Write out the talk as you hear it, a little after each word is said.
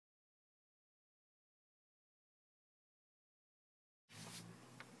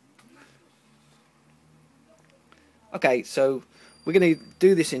Okay, so we're going to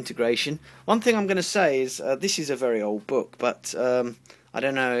do this integration. One thing I'm going to say is this is a very old book, but I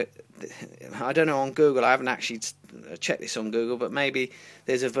don't know. I don't know on Google. I haven't actually checked this on Google, but maybe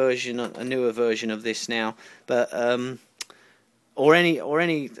there's a version, a newer version of this now. But the only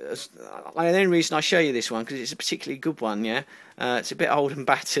reason I show you this one because it's a particularly good one. Yeah, it's a bit old and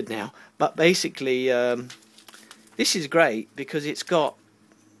battered now, but basically this is great because it's got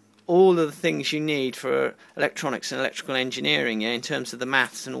all of the things you need for electronics and electrical engineering, yeah, in terms of the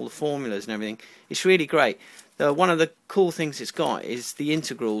maths and all the formulas and everything. It's really great. One of the cool things it's got is the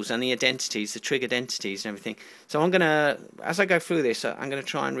integrals and the identities, the trig identities and everything. So I'm going to, as I go through this, I'm going to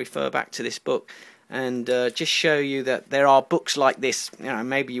try and refer back to this book and just show you that there are books like this. You know,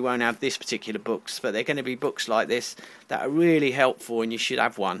 maybe you won't have this particular books, but they're going to be books like this that are really helpful, and you should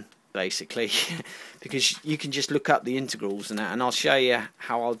have one, basically, because you can just look up the integrals and that, and I'll show you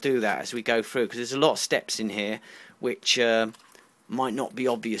how I'll do that as we go through, because there's a lot of steps in here which might not be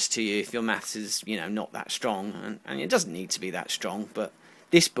obvious to you if your maths is, you know, not that strong, and it doesn't need to be that strong, but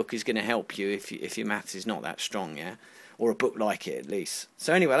this book is going to help you if your maths is not that strong, yeah, or a book like it at least.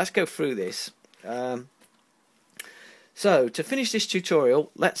 So anyway, let's go through this. So to finish this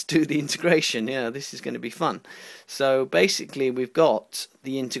tutorial, let's do the integration. Yeah, this is going to be fun. So basically we've got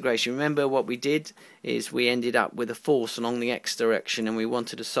the integration. Remember what we did is we ended up with a force along the x direction, and we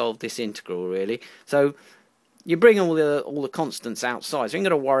wanted to solve this integral really. So you bring all the constants outside, so you ain't got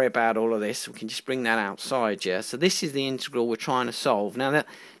to worry about all of this. We can just bring that outside, yeah. So this is the integral we're trying to solve.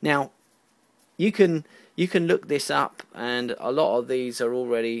 Now you can look this up, and a lot of these are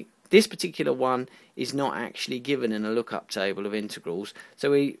already. This particular one is not actually given in a lookup table of integrals,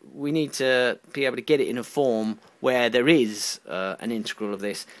 so we need to be able to get it in a form where there is an integral of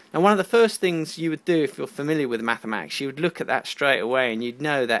this. Now, one of the first things you would do if you're familiar with mathematics, you would look at that straight away, and you'd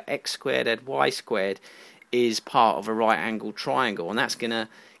know that x squared add y squared is part of a right angled triangle, and that's going to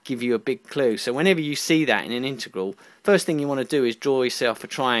give you a big clue. So whenever you see that in an integral, first thing you want to do is draw yourself a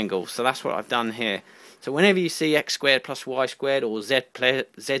triangle. So that's what I've done here. So whenever you see x squared plus y squared, or z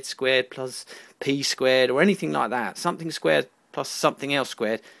squared plus p squared, or anything like that, something squared plus something else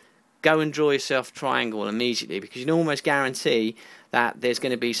squared, go and draw yourself a triangle immediately, because you can almost guarantee that there's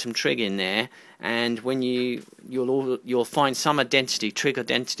going to be some trig in there, and when you'll find some identity, trig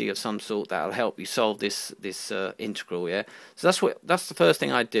identity of some sort, that'll help you solve this integral, yeah. So that's the first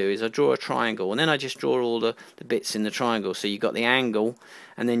thing I do, is I draw a triangle, and then I just draw all the bits in the triangle. So you've got the angle,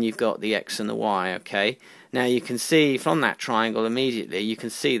 and then you've got the x and the y, okay. Now you can see from that triangle immediately, you can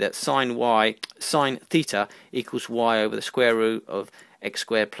see that sine theta equals y over the square root of x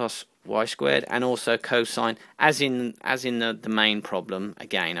squared plus y squared, and also cosine, as in the main problem.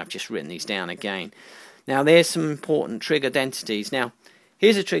 Again, I've just written these down again. Now there's some important trig identities. Now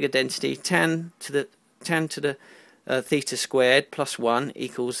here's a trig identity: tan to the theta squared plus 1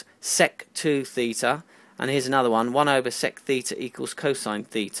 equals sec 2 theta, and here's another one: 1 over sec theta equals cosine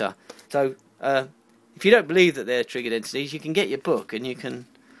theta. So if you don't believe that they're trig identities, you can get your book and you can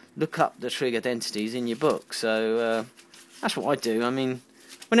look up the trig identities in your book. So that's what I do. I mean,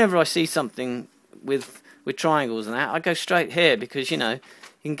 whenever I see something with triangles and that, I go straight here, because you know, you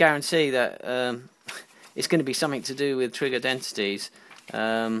can guarantee that it's going to be something to do with trig identities.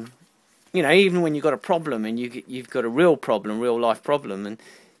 You know, even when you've got a problem and you've got a real problem, real life problem, and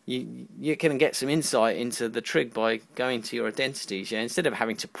you can get some insight into the trig by going to your identities. Yeah, instead of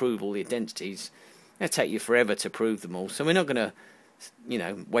having to prove all the identities, it'll take you forever to prove them all. So we're not going to, you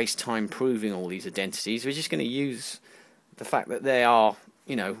know, waste time proving all these identities. We're just going to use the fact that they are,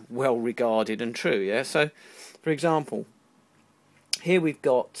 you know, well regarded and true, yeah. So for example, here we've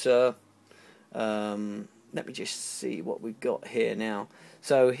got let me just see what we've got here now.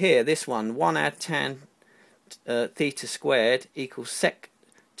 So here, this one, 1 add tan theta squared equals sec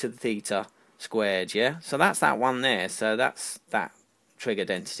to the theta squared, yeah. So that's that one there. So that's that trig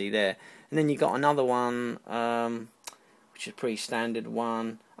identity there. And then you got another one which is a pretty standard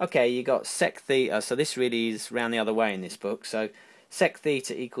one. Okay, you got sec theta. So this really is round the other way in this book. So sec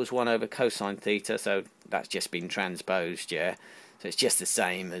theta equals 1 over cosine theta, so that's just been transposed, yeah. So it's just the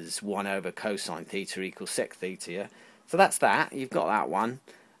same as 1 over cosine theta equals sec theta, yeah. So that's that, you've got that one,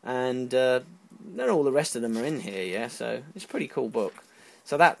 and then all the rest of them are in here, yeah. So it's a pretty cool book.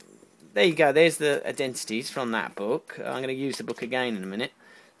 So there you go, there's the identities from that book. I'm going to use the book again in a minute.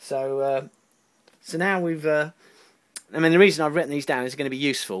 So now we've, I mean, the reason I've written these down is going to be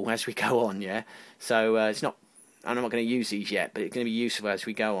useful as we go on, yeah. So it's not, I'm not going to use these yet, but it's going to be useful as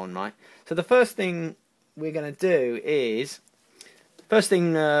we go on, right? So the first thing we're going to do is, we're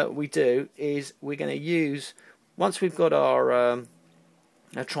going to use, once we've got our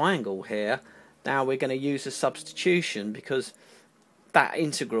triangle here, now we're going to use a substitution, because that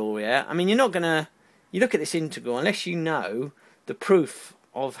integral, yeah, I mean, you're not going to, you look at this integral, unless you know the proof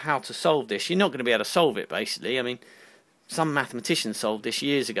of how to solve this, you're not going to be able to solve it, basically. I mean, some mathematicians solved this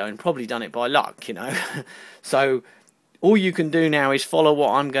years ago and probably done it by luck, you know. So all you can do now is follow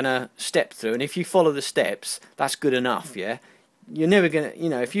what I'm going to step through, and if you follow the steps, that's good enough, yeah. You're never going to, you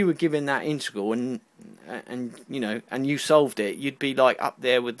know, if you were given that integral and you know, and you solved it, you'd be like up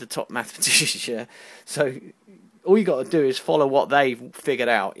there with the top mathematicians, yeah. So all you got to do is follow what they've figured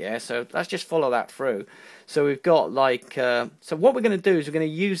out, yeah. So let's just follow that through. So we've got like, so what we're going to do is we're going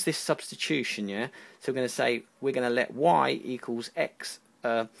to use this substitution, yeah. So we're going to say we're going to let y equals x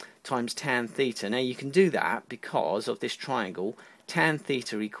times tan theta. Now you can do that because of this triangle, tan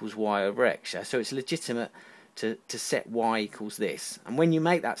theta equals y over x, yeah? So it's legitimate to set y equals this. And when you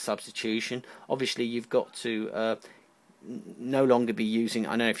make that substitution, obviously you've got to no longer be using,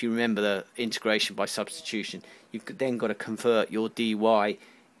 I don't know if you remember the integration by substitution, you've then got to convert your dy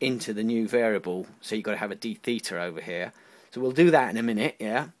into the new variable, so you've got to have a d theta over here. So we'll do that in a minute,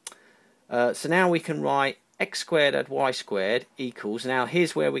 yeah. So now we can write x squared add y squared equals, now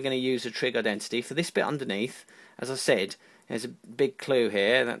here's where we're going to use a trig identity. For this bit underneath, as I said, there's a big clue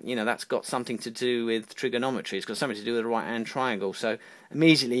here that, you know, that's got something to do with trigonometry. It's got something to do with the right-hand triangle. So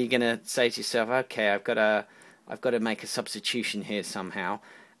immediately you're going to say to yourself, okay, I've got to make a substitution here somehow.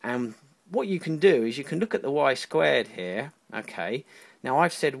 And what you can do is you can look at the y squared here. Okay, now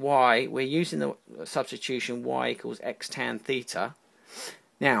I've said y, we're using the substitution y equals x tan theta.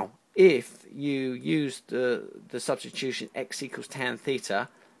 Now if you use the substitution x equals tan theta,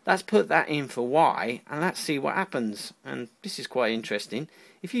 let's put that in for y and let's see what happens. And this is quite interesting.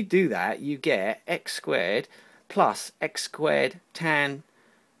 If you do that, you get x squared plus x squared tan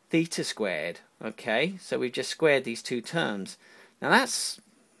theta squared. Okay, so we've just squared these two terms. Now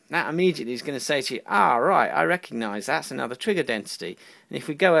that immediately is going to say to you, ah, right, I recognise that's another trig identity. And if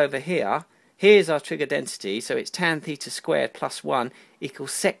we go over here, here's our trig identity, so it's tan theta squared plus 1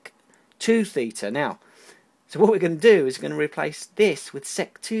 equals sec 2 theta. Now, so what we're going to do is we're going to replace this with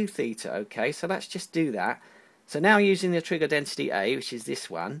sec 2 theta, okay? So let's just do that. So now using the trig identity A, which is this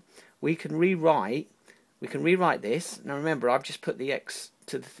one, we can rewrite this. Now remember, I've just put the x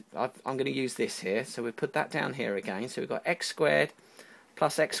to the, I'm going to use this here, so we put that down here again. So we've got x squared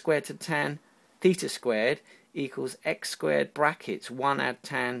plus x squared to tan theta squared equals x squared brackets 1 add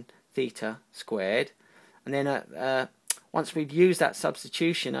tan theta squared. And then once we've used that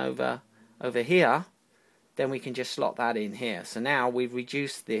substitution over here, then we can just slot that in here. So now we've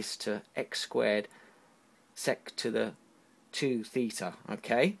reduced this to x squared sec to the 2 theta,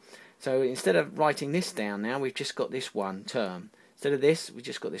 okay? So instead of writing this down now, we've just got this one term. Instead of this, we've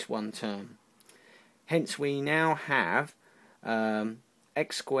just got this one term. Hence we now have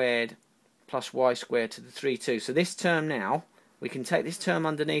x squared plus y squared to the 3 2. So this term now, we can take this term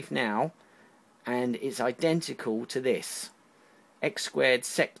underneath now, and it's identical to this. X squared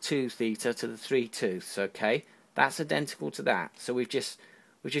sec 2 theta to the 3 2. Okay, that's identical to that. So we've just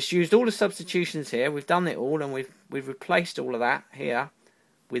used all the substitutions here. We've done it all, and we've replaced all of that here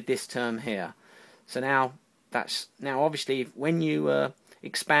with this term here. So now obviously when you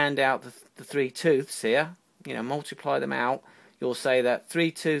expand out the 3 2ths here, you know, multiply them out, you'll say that 3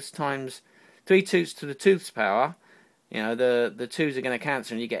 2ths times 3 2ths to the 2ths power. You know, the 2's are going to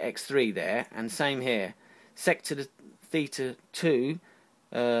cancel, and you get x3 there. And same here, sec to the theta 2,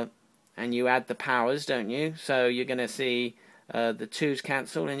 and you add the powers, don't you? So you're going to see the 2's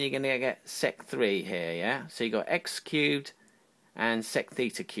cancel, and you're going to get sec 3 here, yeah? So you got x cubed and sec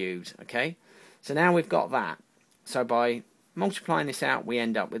theta cubed, okay? So now we've got that. So by multiplying this out, we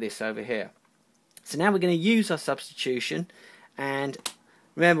end up with this over here. So now we're going to use our substitution, and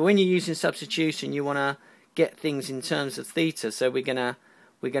remember, when you're using substitution, you want to get things in terms of theta. So we've got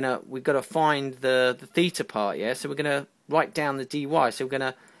to find the theta part, yeah. So we're going to write down the dy. So we're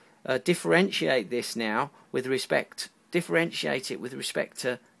going to differentiate this now differentiate it with respect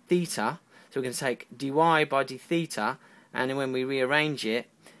to theta. So we're going to take dy by d theta, and then when we rearrange it,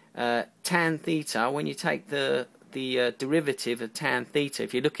 tan theta. When you take the derivative of tan theta,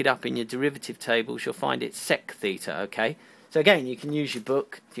 if you look it up in your derivative tables, you'll find it's sec theta. Okay. So again, you can use your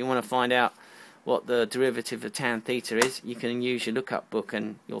book if you want to find out what the derivative of tan theta is. You can use your lookup book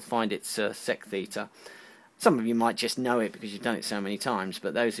and you'll find it's sec theta. Some of you might just know it because you've done it so many times,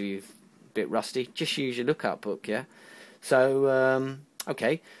 but those of you a bit rusty, just use your lookup book, yeah? So,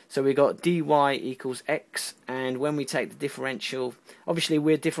 okay, so we got dy equals x, and when we take the differential, obviously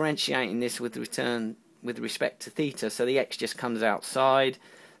we're differentiating this with respect to theta, so the x just comes outside.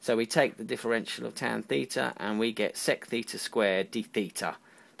 So we take the differential of tan theta, and we get sec theta squared d theta.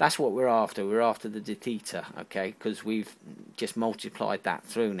 That's what we're after. We're after the d theta, okay, because we've just multiplied that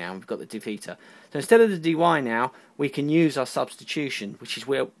through now. We've got the d theta. So instead of the dy now, we can use our substitution, which is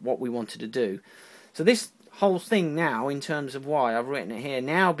what we wanted to do. So this whole thing now, in terms of y, I've written it here,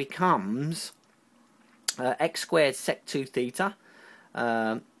 now becomes x squared sec 2 theta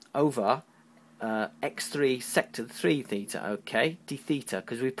over x3 sec to the 3 theta, okay, d theta,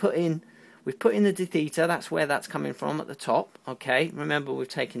 because we've put in the d theta. That's where that's coming from at the top, okay. Remember, we've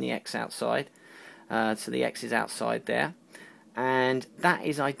taken the x outside, so the x is outside there, and that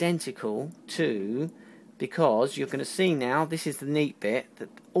is identical to, because you're going to see now, this is the neat bit, that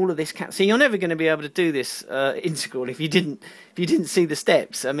all of this see, you're never going to be able to do this integral if you didn't see the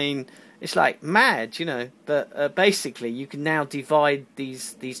steps. I mean, it's like mad, you know. But basically, you can now divide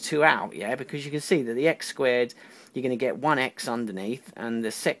these two out, yeah, because you can see that the x squared, you're going to get 1x underneath, and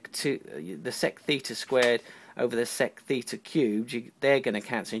the sec theta squared over the sec theta cubed, they're going to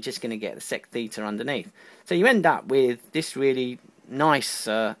cancel. You're just going to get the sec theta underneath. So you end up with this really nice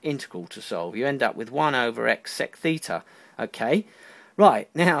integral to solve. You end up with 1 over x sec theta. Okay, right,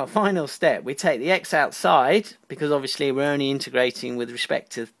 now final step, we take the x outside, because obviously we're only integrating with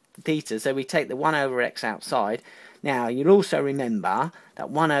respect to theta, so we take the 1 over x outside. Now you'll also remember that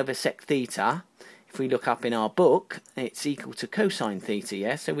 1 over sec theta, if we look up in our book, it's equal to cosine theta,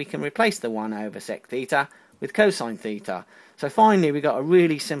 yeah, so we can replace the 1 over sec theta with cosine theta. So finally we got a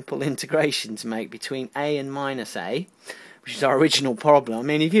really simple integration to make between a and minus a, which is our original problem. I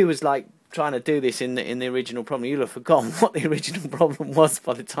mean, if you was like trying to do this in the original problem, you'll have forgotten what the original problem was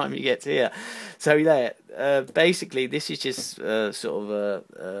by the time you get to here. So yeah, basically this is just sort of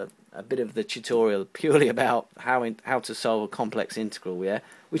a bit of the tutorial purely about how to solve a complex integral, yeah,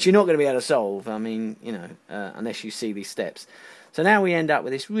 which you're not going to be able to solve, I mean, you know, unless you see these steps. So now we end up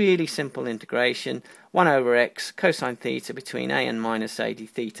with this really simple integration, 1 over x cosine theta between a and minus a d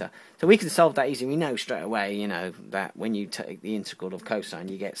theta. So we can solve that easily. We know straight away, you know, that when you take the integral of cosine,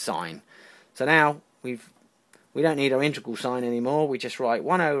 you get sine. So now we don't need our integral sign anymore. We just write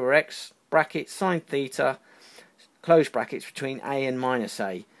 1 over x brackets sine theta close brackets between a and minus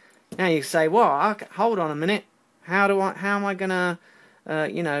a. Now you say, well, hold on a minute. How am I gonna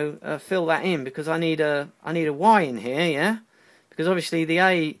fill that in? Because I need a y in here, yeah. Because obviously the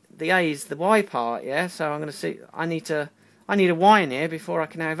a is the y part, yeah. So I'm going to see I need a y in here before I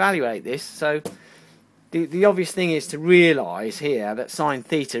can evaluate this. So the obvious thing is to realise here that sine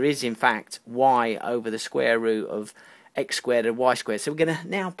theta is in fact y over the square root of x squared and y squared. So we're going to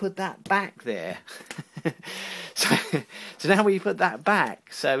now put that back there. so now we put that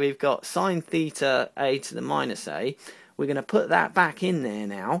back. So we've got sine theta a to the minus a. We're going to put that back in there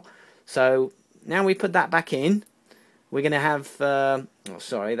now. So now we put that back in. We're going to have,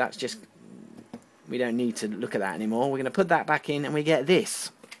 sorry, that's just, we don't need to look at that anymore. We're going to put that back in and we get this.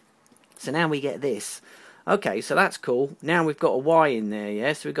 So now we get this. Okay, so that's cool. Now we've got a y in there,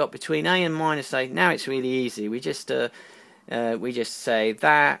 yeah? So we've got between a and minus a. Now it's really easy. We just say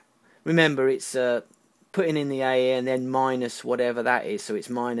that. Remember, it's putting in the a and then minus whatever that is. So it's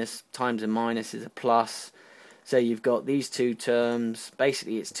minus times a minus is a plus. So you've got these two terms.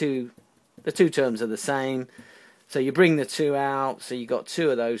 Basically, it's the two terms are the same. So you bring the 2 out, so you got 2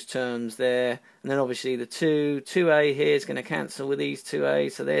 of those terms there, and then obviously the 2a here is going to cancel with these 2a,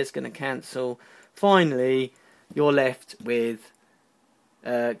 so there's going to cancel. Finally, you're left with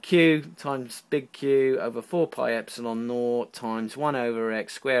q times big Q over 4 pi epsilon naught times 1 over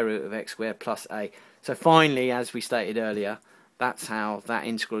x square root of x squared plus a. So finally, as we stated earlier, that's how that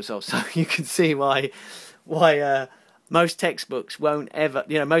integral is solved. So you can see why most textbooks won't ever,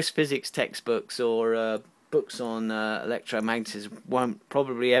 most physics textbooks or books on electromagnetism won't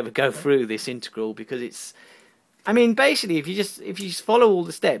probably ever go through this integral, because it's, I mean, basically if you just follow all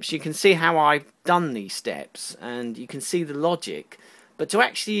the steps, you can see how I've done these steps and you can see the logic. But to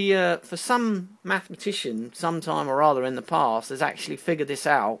actually, for some mathematician sometime or other in the past has actually figured this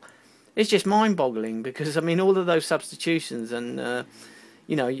out, it's just mind-boggling, because I mean all of those substitutions and I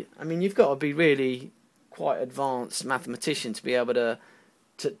mean you've got to be really quite advanced mathematician to be able to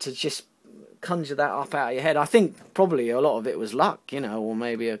just conjure that up out of your head. I think probably a lot of it was luck, or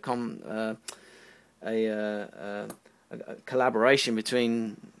maybe a collaboration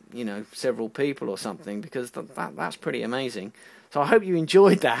between several people or something, because that's pretty amazing. So I hope you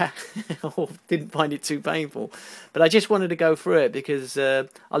enjoyed that or didn't find it too painful. But I just wanted to go through it because a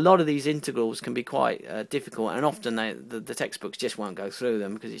lot of these integrals can be quite difficult, and often the textbooks just won't go through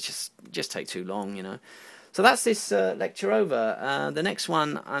them because it just take too long, So that's this lecture over. The next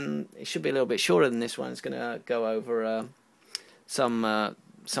one, it should be a little bit shorter than this one. It's going to go over some of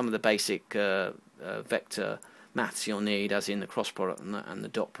the basic vector maths you'll need, as in the cross product and the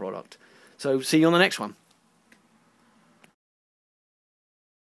dot product. So see you on the next one.